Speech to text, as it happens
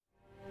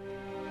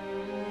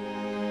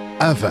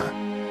Avant,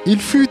 il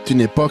fut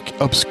une époque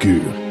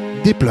obscure,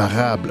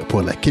 déplorable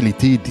pour la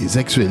qualité des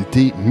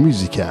actualités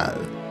musicales.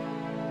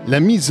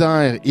 La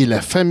misère et la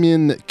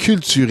famine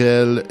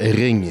culturelle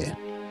régnaient.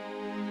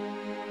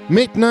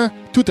 Maintenant,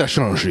 tout a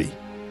changé.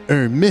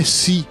 Un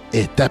Messie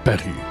est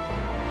apparu.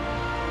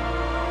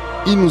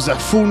 Il nous a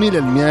fourni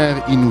la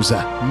lumière et nous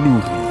a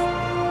nourris.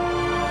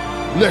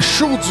 Le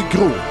show du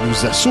Gros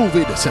nous a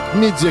sauvés de cette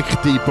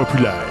médiocrité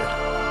populaire.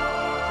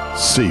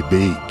 C'est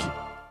big.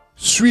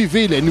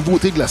 Suivez les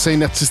nouveautés de la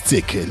scène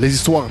artistique, les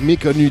histoires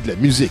méconnues de la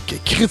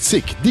musique,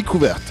 critiques,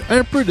 découvertes,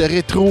 un peu de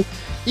rétro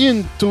et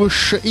une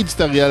touche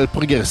éditoriale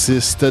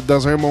progressiste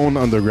dans un monde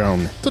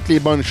underground. Toutes les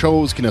bonnes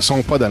choses qui ne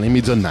sont pas dans les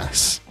médias de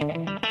masse.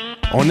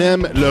 On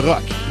aime le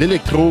rock,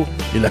 l'électro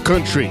et le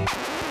country.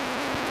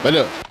 Ben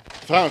là,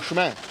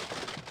 franchement,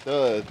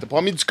 t'as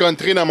pas mis du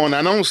country dans mon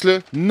annonce, là?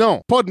 Non,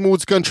 pas de mot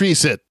du country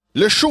ici.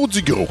 Le show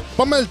du Gros,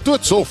 pas mal tout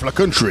sauf le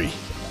country.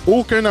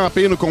 Aucun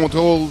empire nous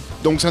contrôle,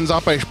 donc ça ne nous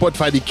empêche pas de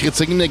faire des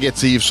critiques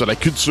négatives sur la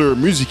culture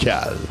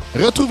musicale.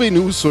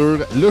 Retrouvez-nous sur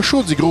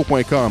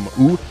leshowdugros.com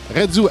ou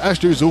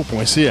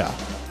radioh2o.ca.